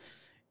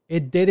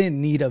it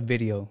didn't need a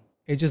video.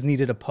 It just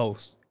needed a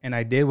post. And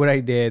I did what I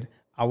did.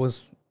 I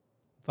was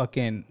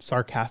fucking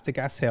sarcastic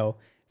as hell.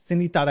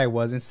 Cindy thought I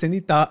wasn't. Cindy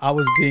thought I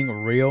was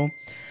being real.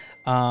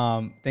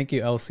 Thank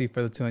you, LC,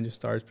 for the 200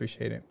 stars.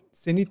 Appreciate it.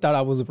 Cindy thought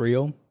I was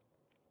real.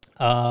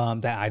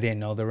 That I didn't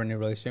know they were in a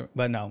relationship.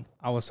 But no,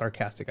 I was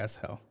sarcastic as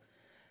hell.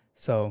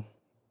 So,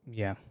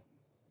 yeah.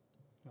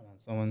 Hold on,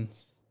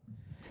 someone's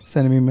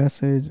sending me a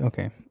message.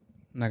 Okay.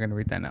 I'm not going to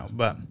read that now.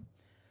 But,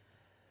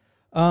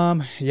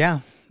 yeah.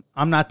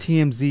 I'm not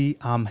TMZ.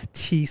 I'm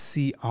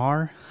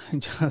TCR,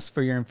 just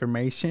for your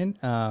information.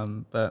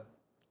 But,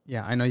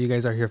 yeah, I know you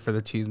guys are here for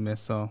the CHISME.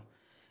 So,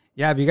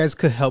 yeah, if you guys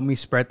could help me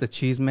spread the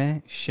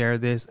CHISME, share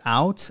this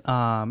out.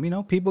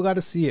 People got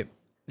to see it.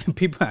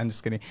 I'm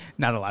just kidding.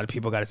 Not a lot of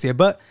people got to see it,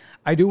 but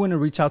I do want to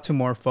reach out to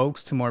more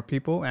folks, to more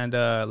people. And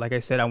like I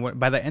said,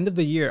 by the end of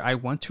the year, I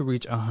want to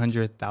reach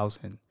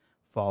 100,000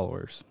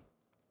 followers.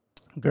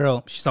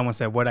 Girl, someone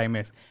said, what I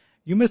miss?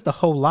 You missed a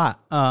whole lot.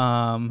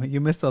 You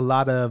missed a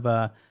lot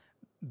of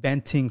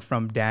venting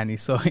from Danny.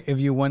 So if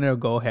you want to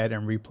go ahead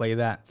and replay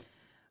that,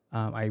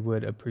 I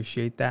would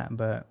appreciate that.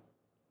 But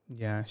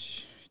yeah,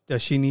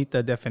 does she need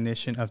the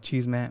definition of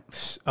CHISME?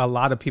 A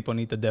lot of people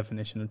need the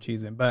definition of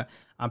CHISME, but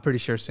I'm pretty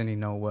sure Cindy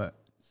knows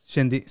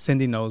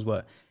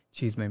what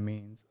CHISME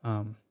means.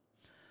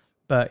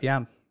 But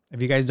yeah,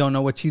 if you guys don't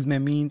know what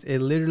CHISME means, it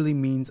literally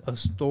means a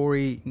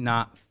story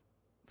not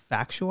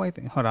factual, I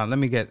think. Hold on, let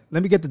me get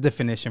the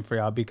definition for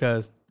y'all,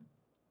 because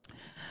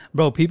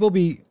bro, people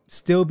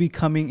still be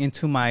coming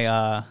into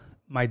my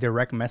my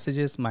direct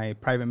messages, my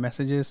private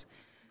messages,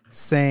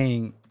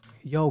 saying,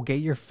 yo, get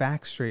your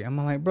facts straight. I'm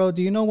like, bro,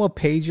 do you know what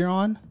page you're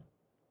on?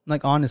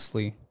 Like,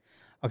 honestly.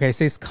 Okay, it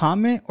says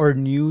comment or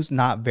news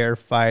not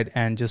verified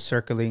and just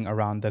circling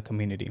around the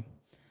community.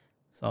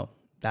 So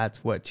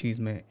that's what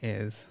CHISME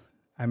is.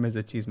 I miss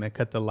the CHISME.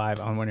 Cut the live.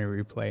 I want to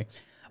replay.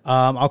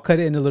 I'll cut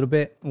it in a little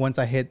bit once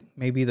I hit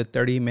maybe the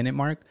 30-minute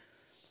mark.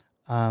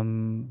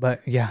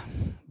 But yeah,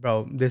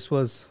 bro, this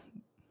was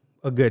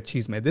a good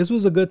CHISME. This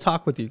was a good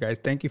talk with you guys.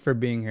 Thank you for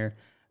being here.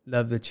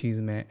 Love the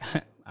CHISME.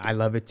 I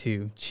love it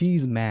too.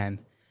 Cheese man.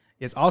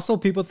 Yes. Also,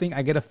 people think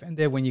I get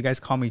offended when you guys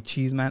call me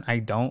cheese man. I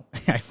don't.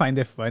 I find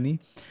it funny.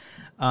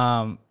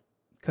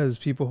 Because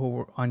people who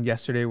were on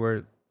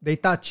yesterday they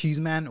thought cheese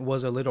man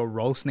was a little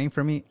roast name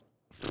for me.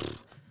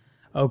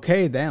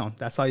 Okay, damn.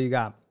 That's all you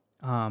got.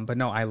 But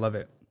no, I love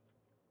it.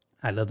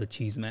 I love the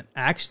cheese man.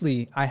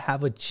 Actually, I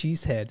have a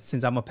cheese head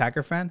since I'm a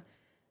Packer fan.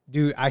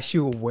 Dude, I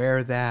should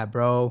wear that,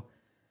 bro.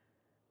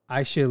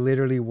 I should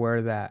literally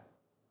wear that.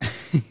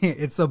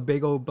 It's a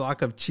big old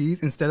block of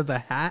cheese. Instead of the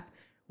hat,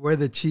 wear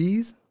the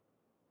cheese.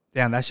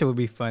 Damn, that shit would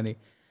be funny.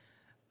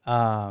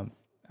 I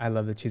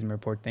love the CHISME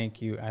report.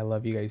 Thank you. I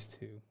love you guys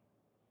too.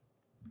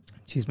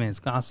 CHISME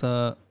is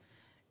gossip.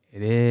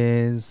 It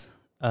is.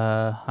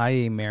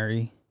 Hi,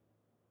 Mary.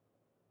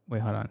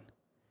 Wait, hold on.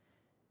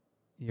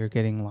 You're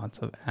getting lots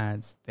of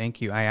ads. Thank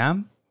you. I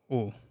am?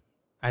 Oh,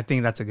 I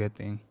think that's a good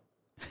thing.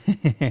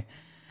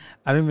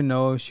 I don't even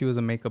know if she was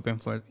a makeup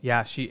influencer.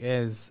 Yeah, she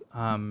is.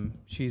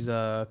 She's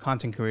a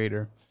content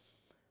creator.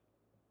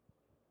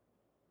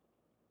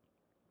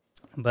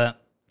 But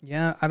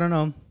yeah, I don't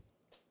know.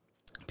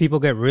 People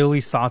get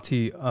really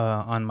salty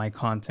on my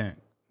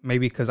content.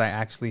 Maybe because I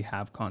actually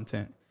have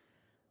content.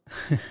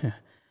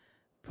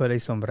 Put a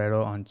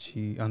sombrero on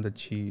the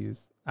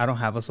cheese. I don't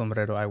have a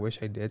sombrero. I wish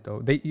I did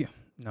though.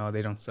 No,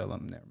 they don't sell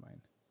them. Never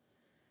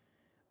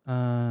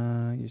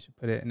mind. You should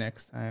put it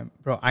next time,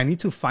 bro. I need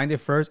to find it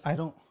first. I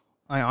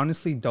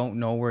honestly don't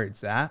know where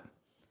it's at.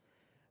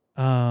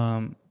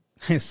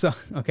 So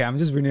okay, I'm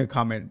just reading a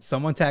comment.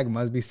 Someone tagged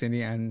Must Be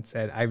Cindy and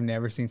said, "I've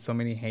never seen so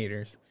many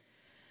haters."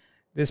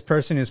 This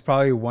person is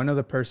probably one of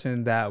the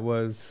person that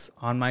was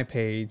on my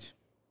page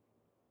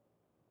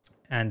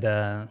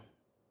and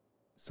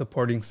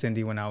supporting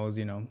Cindy when I was,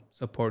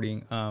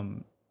 supporting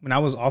when I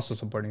was also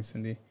supporting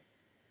Cindy.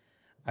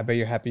 I bet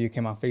you're happy you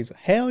came on Facebook.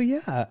 Hell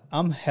yeah,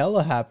 I'm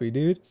hella happy,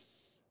 dude.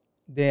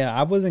 Yeah,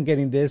 I wasn't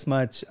getting this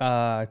much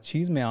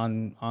CHISME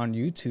on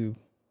YouTube.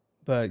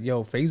 But,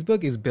 yo,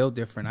 Facebook is built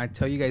different. I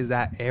tell you guys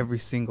that every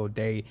single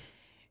day.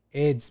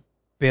 It's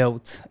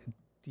built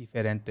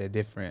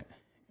different.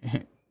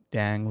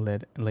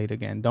 Dang, late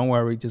again. Don't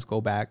worry, just go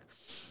back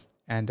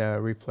and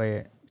replay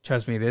it.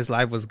 Trust me, this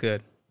live was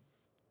good.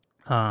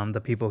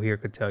 The people here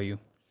could tell you.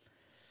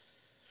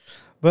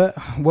 But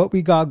what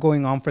we got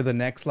going on for the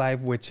next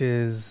live, which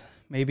is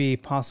maybe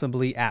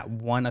possibly at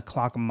 1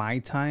 o'clock my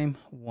time,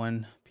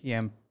 1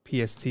 p.m.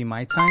 PST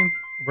my time,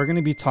 we're going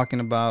to be talking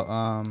about...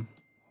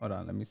 hold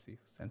on, let me see who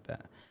sent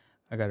that.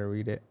 I got to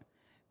read it.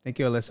 Thank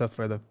you, Alyssa,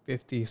 for the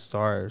 50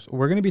 stars.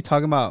 We're going to be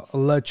talking about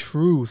La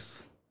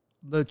Truth.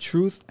 The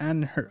Truth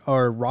and her,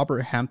 or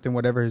Robert Hampton,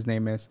 whatever his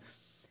name is.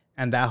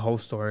 And that whole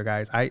story,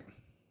 guys,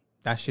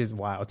 that shit's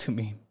wild to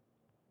me.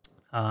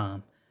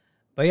 But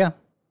yeah,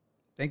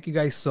 thank you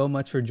guys so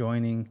much for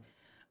joining.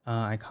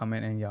 I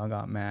comment and y'all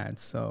got mad.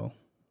 So,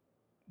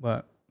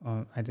 but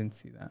I didn't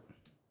see that.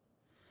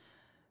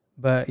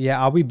 But yeah,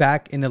 I'll be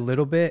back in a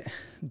little bit.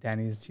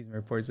 Danny's CHISME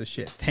reports of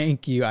shit.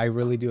 Thank you. I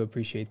really do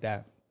appreciate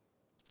that.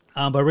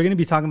 But we're going to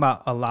be talking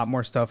about a lot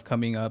more stuff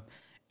coming up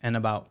in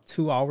about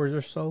 2 hours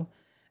or so.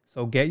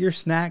 So get your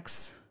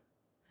snacks.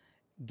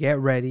 Get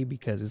ready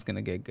because it's going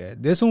to get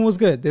good. This one was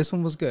good.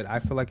 I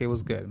feel like it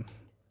was good.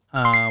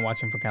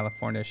 Watching from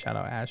California. Shout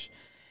out Ash.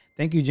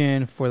 Thank you,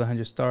 Jen, for the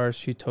 100 stars.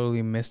 She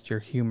totally missed your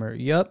humor.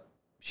 Yup,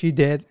 she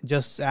did.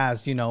 Just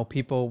as,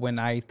 people, when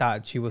I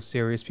thought she was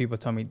serious, people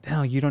told me,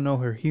 damn, you don't know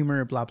her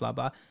humor, blah, blah,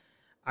 blah.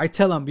 I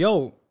tell them,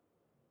 yo,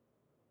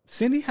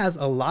 Cindy has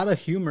a lot of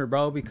humor,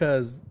 bro,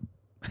 because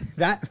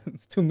that,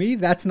 to me,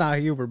 that's not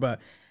humor.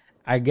 But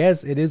I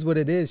guess it is what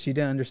it is. She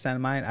didn't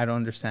understand mine. I don't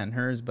understand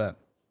hers. But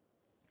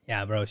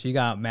yeah, bro, she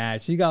got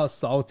mad. She got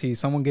salty.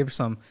 Someone gave her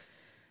some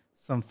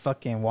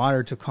fucking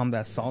water to calm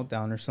that salt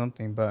down or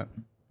something. But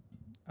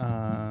we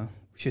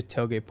should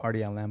tailgate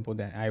party at Lambo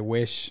then. I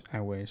wish. I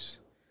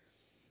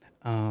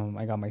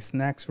got my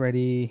snacks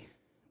ready.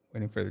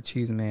 Waiting for the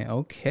cheese man.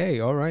 Okay,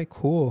 all right,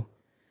 cool.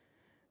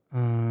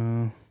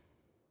 Oh,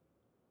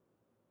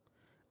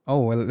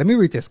 well, let me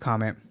read this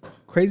comment.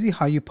 Crazy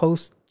how you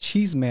post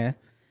CHISME,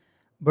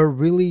 but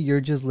really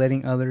you're just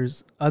letting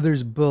others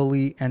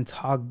bully and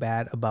talk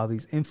bad about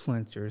these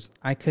influencers.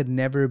 I could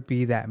never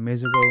be that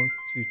miserable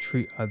to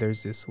treat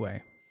others this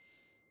way.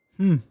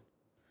 Thank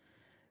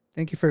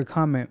you for the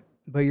comment,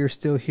 but you're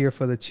still here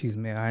for the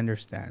CHISME. I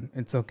understand.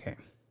 It's okay.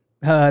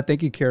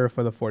 Thank you, Kara,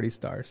 for the 40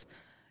 stars.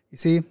 You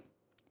see,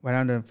 why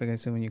don't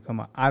notification when you come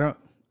up? I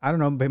don't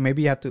know, but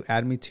maybe you have to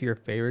add me to your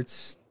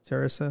favorites,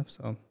 Teresa.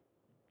 So,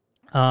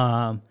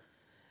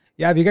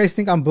 yeah, if you guys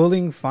think I'm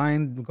bullying,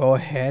 fine, go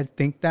ahead,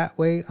 think that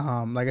way.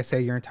 Like I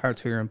said, you're entitled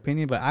to your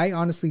opinion, but I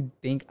honestly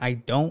think I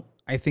don't.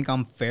 I think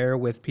I'm fair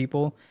with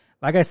people.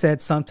 Like I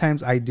said,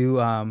 sometimes I do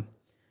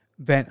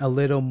vent a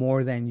little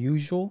more than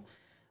usual,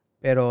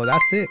 pero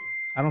that's it.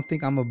 I don't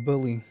think I'm a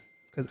bully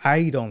because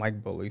I don't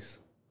like bullies.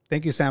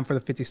 Thank you, Sam, for the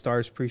 50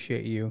 stars.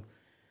 Appreciate you.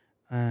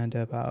 And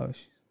about,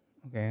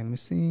 okay, let me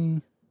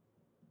see.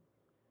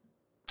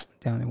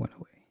 Down, it went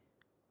away.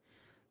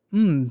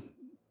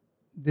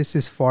 This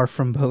is far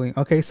from bullying.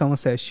 Okay, someone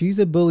says she's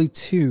a bully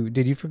too.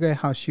 Did you forget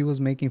how she was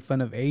making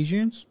fun of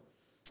Asians?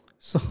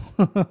 So,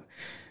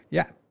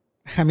 yeah.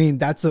 I mean,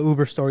 that's the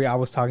Uber story I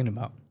was talking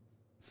about.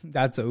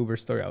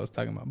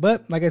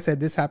 But like I said,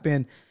 this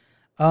happened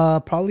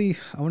probably,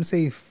 I want to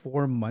say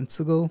 4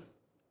 months ago.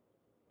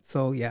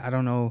 So, yeah, I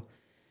don't know.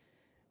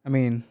 I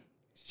mean,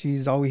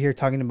 she's always here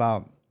talking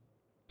about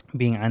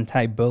being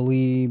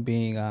anti-bully,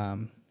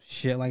 being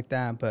shit like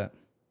that. But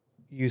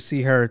you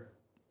see her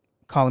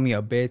calling me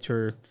a bitch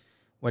or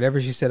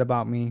whatever she said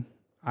about me,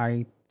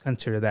 I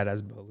consider that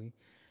as bully.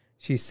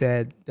 She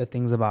said the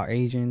things about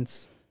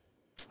Asians.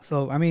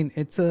 So, I mean,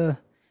 it's a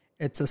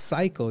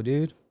cycle,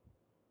 dude.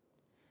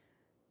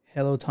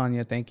 Hello,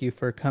 Tanya. Thank you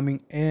for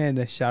coming in.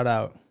 A shout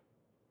out.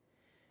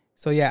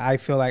 So, yeah, I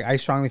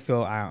strongly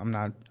feel I'm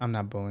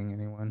not bullying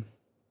anyone.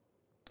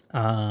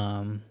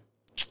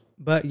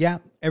 But yeah,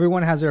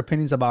 everyone has their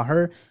opinions about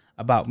her,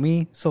 about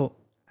me. So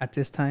at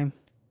this time,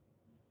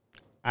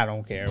 I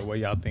don't care what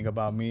y'all think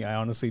about me. I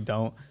honestly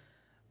don't.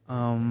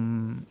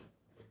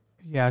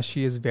 Yeah,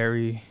 she is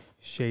very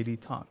shady,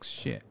 talks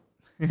shit.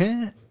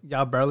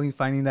 Y'all barely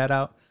finding that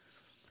out.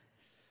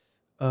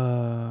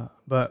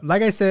 But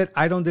like I said,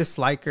 I don't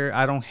dislike her.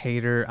 I don't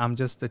hate her. I'm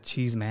just a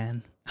cheese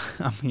man.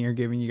 I'm here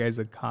giving you guys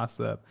a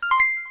gossip.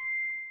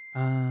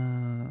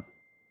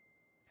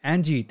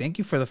 Angie, thank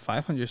you for the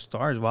 500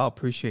 stars. Wow,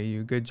 appreciate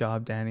you. Good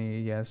job, Danny.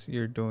 Yes,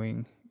 you're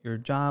doing your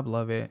job.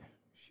 Love it.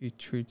 She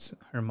treats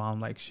her mom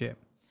like shit.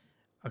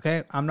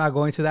 Okay, I'm not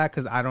going to that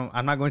because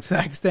I'm not going to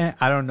that extent.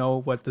 I don't know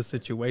what the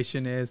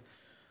situation is.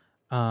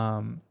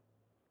 But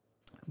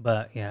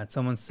yeah,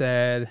 someone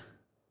said,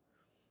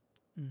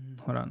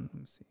 hold on,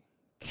 let me see.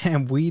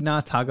 Can we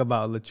not talk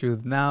about the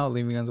truth now?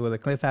 Leaving us with a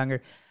cliffhanger.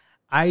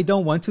 I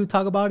don't want to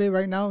talk about it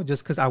right now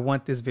just because I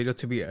want this video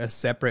to be a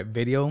separate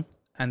video.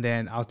 And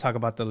then I'll talk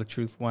about the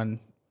truth one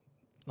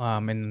in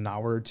an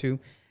hour or two.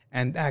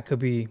 And that could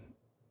be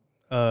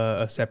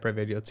a separate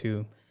video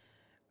too.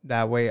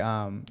 That way,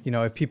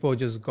 if people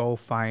just go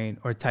find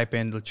or type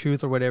in the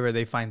truth or whatever,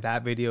 they find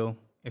that video.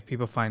 If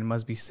people find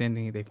Must Be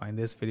Cindy, they find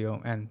this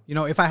video. And,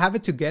 if I have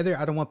it together,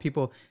 I don't want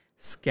people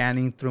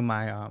scanning through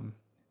my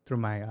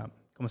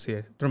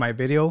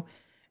video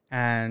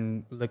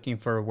and looking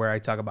for where I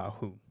talk about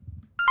who.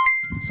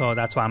 So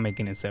that's why I'm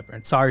making it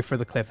separate. Sorry for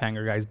the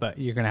cliffhanger, guys, but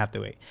you're going to have to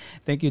wait.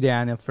 Thank you,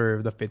 Diana,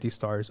 for the 50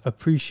 stars.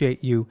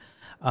 Appreciate you.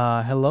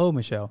 Hello,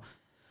 Michelle.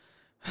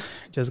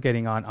 Just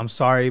getting on. I'm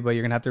sorry, but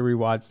you're going to have to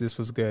rewatch. This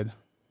was good.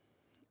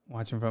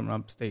 Watching from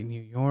upstate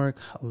New York.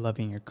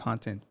 Loving your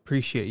content.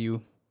 Appreciate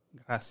you.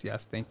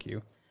 Gracias. Thank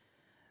you.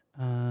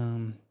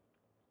 I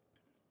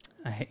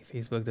hate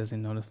Facebook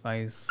doesn't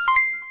notify us.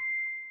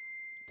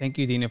 Thank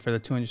you, Dina, for the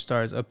 200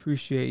 stars.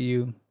 Appreciate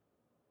you.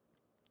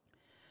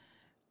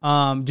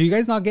 Do you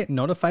guys not get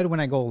notified when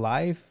I go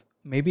live?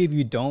 Maybe if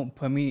you don't,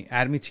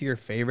 add me to your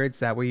favorites.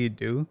 That way you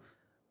do.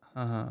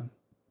 Shout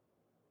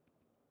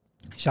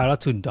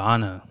out to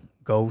Donna.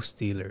 Go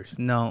Steelers.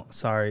 No,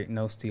 sorry,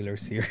 no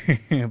Steelers here.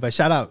 But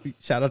shout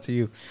out to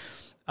you.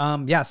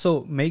 Yeah,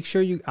 so make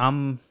sure you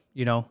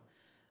you know,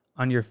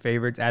 on your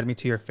favorites, add me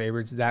to your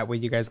favorites. That way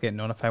you guys get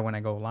notified when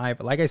I go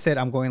live. Like I said,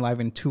 I'm going live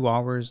in 2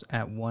 hours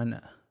at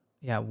 1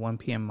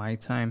 p.m. my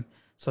time.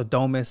 So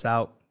don't miss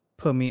out.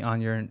 Put me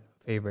on your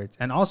favorites.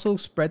 And also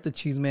spread the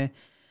CHISME.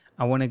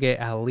 I want to get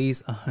at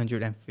least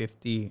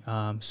 150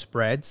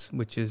 spreads,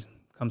 which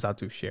comes out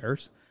to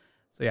shares.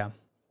 So yeah.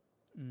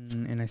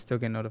 And I still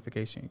get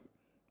notification.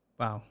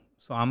 Wow.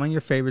 So I'm on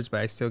your favorites,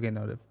 but I still get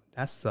notified.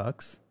 That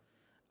sucks.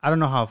 I don't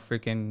know how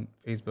freaking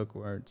Facebook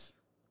works.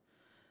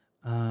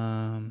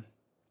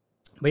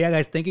 But yeah,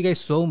 guys, thank you guys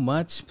so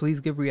much. Please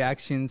give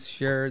reactions,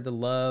 share the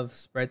love,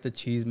 spread the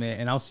CHISME,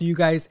 and I'll see you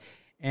guys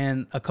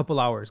in a couple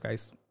hours,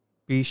 guys.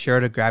 Be sure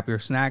to grab your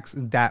snacks.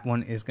 That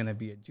one is going to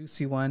be a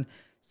juicy one.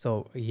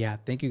 So yeah,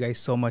 thank you guys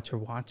so much for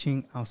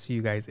watching. I'll see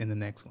you guys in the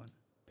next one.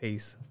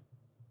 Peace.